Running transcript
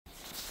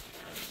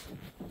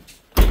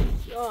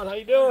John, how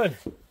you doing?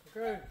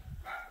 Okay.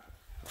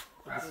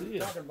 Good to see you.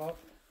 Talking about.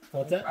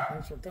 What's that?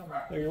 Thanks for coming.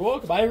 You're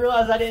welcome. I didn't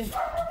realize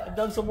I'd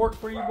done some work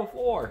for you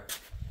before.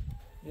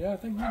 Yeah, I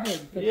think you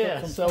did. You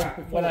Yeah. So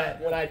when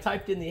I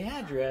typed in the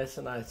address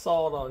and I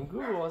saw it on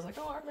Google, I was like,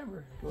 oh, I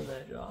remember doing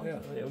that job. Yeah.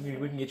 So,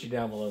 we can get you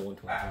down below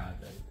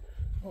 125 then.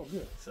 Oh,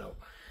 good. So,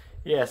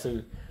 yeah.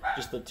 So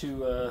just the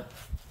two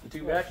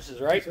mattresses,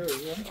 right? Sure,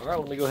 yeah. All right.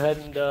 Let me go ahead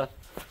and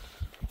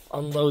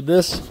unload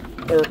this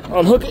or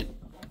unhook it.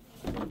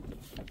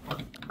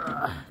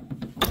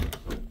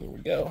 Here we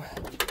go.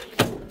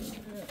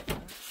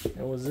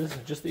 And was this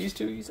just these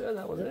two you said?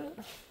 That was it?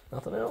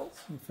 Nothing else?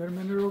 You fit them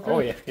in there okay? Oh,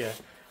 yeah, yeah.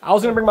 I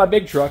was going to bring my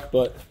big truck,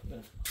 but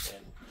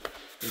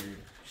figured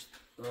just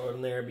throw it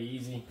in there, it'd be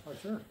easy. Oh,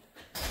 sure.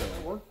 So,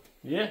 That work?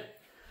 yeah.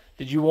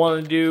 Did you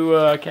want to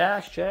do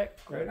cash,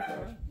 check, credit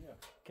card? Yeah.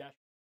 Cash.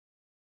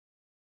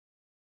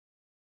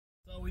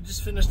 So we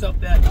just finished up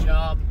that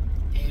job,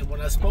 and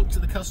when I spoke to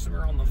the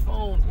customer on the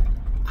phone,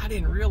 I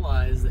didn't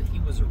realize that he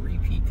was a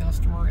repeat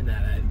customer and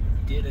that I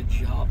did a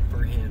job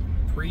for him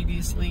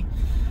previously.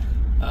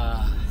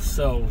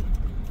 So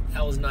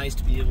that was nice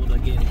to be able to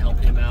again help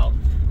him out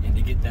and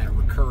to get that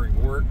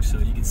recurring work. So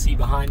you can see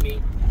behind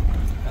me,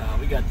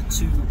 we got the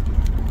two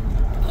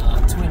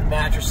twin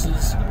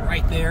mattresses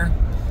right there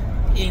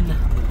in the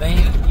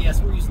van.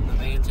 Yes, we're using the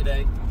van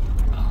today,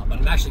 but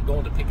I'm actually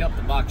going to pick up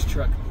the box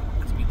truck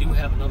because we do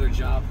have another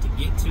job to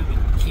get to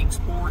in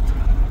Kingsport,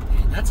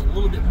 and that's a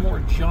little bit more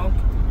junk,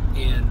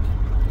 and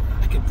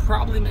I could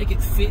probably make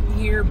it fit in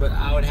here, but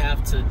I would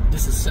have to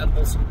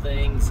disassemble some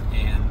things,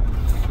 and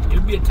it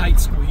would be a tight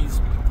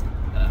squeeze.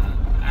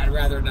 I'd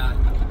rather not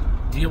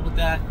deal with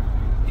that,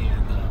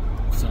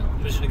 and so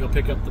I'm just gonna go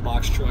pick up the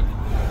box truck,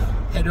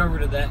 head over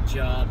to that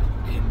job,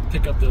 and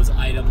pick up those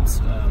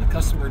items. The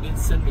customer did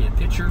send me a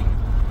picture.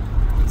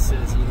 He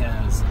says he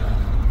has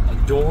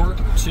a door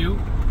or two,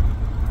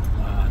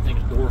 I think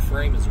a door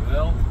frame as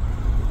well,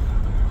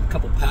 a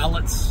couple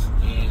pallets,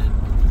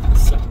 and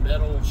some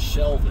metal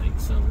shelving.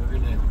 So we're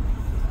gonna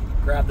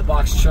grab the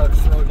box truck,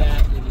 throw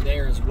that in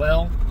there as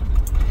well,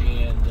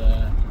 and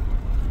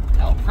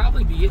that'll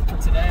probably be it for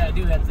today. I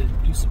do have to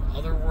do some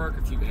other work,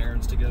 a few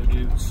errands to go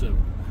do, so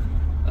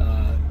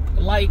a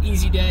light,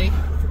 easy day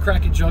for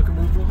Kraken junk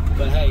removal,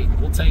 but hey,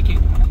 we'll take it.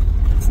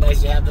 It's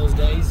nice to have those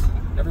days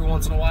every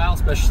once in a while,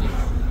 especially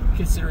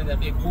considering that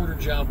big hoarder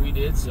job we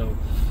did. So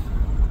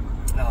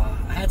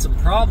I had some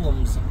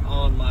problems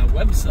on my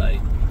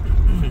website,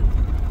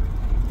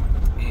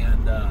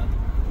 and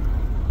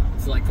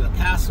so like for the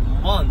past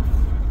month,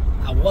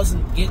 I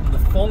wasn't getting the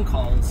phone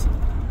calls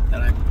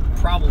that I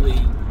probably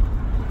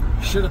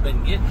should have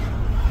been getting,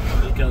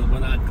 because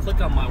when I click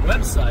on my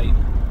website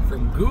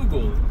from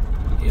Google,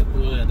 it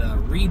would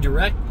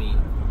redirect me.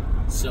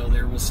 So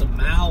there was some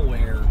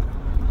malware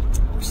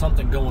or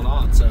something going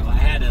on. So I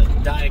had to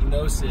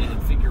diagnose it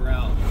and figure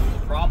out what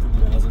the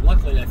problem was. And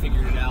luckily I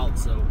figured it out.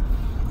 So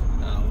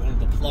one of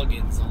the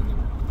plugins on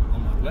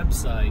my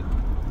website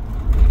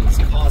was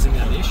causing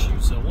that issue.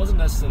 So it wasn't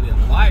necessarily a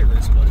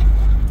virus, but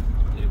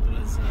it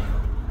was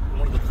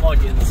one of the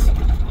plugins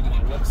on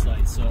my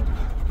website. So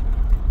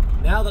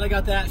now that I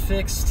got that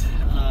fixed,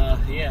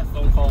 yeah,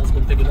 phone calls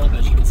been picking up.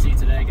 As you can see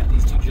today, I got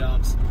these two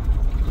jobs,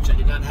 which I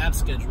did not have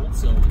scheduled,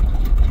 so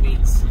that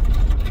means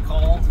they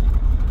called.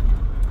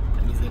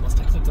 That means they must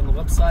have clicked on the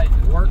website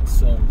and it worked,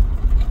 so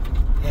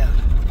yeah,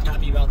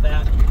 happy about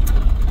that.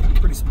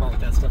 Pretty smart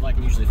with that stuff. I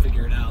can usually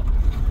figure it out.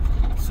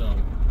 So,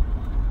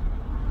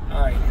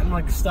 alright, I'm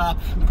going to stop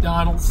at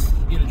McDonald's,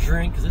 get a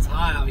drink, because it's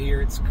hot out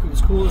here. It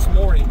was cool this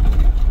morning,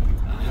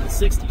 in the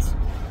 60s.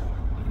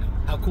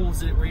 How cool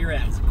is it where you're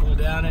at? Is it cool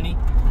down any?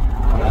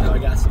 I know I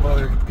got some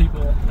other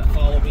people that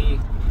follow me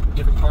in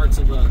different parts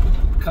of the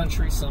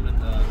country, some in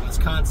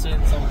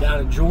Wisconsin, some down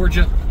in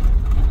Georgia,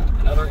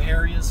 and other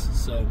areas.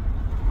 So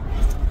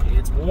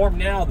it's warm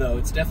now, though.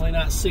 It's definitely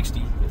not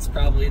 60. It's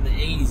probably in the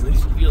 80s, at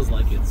least it feels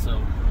like it. So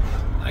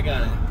I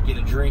gotta get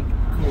a drink,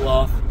 cool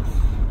off,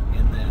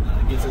 and then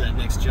get to that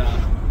next job.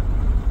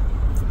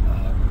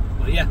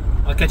 But yeah,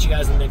 I'll catch you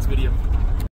guys in the next video.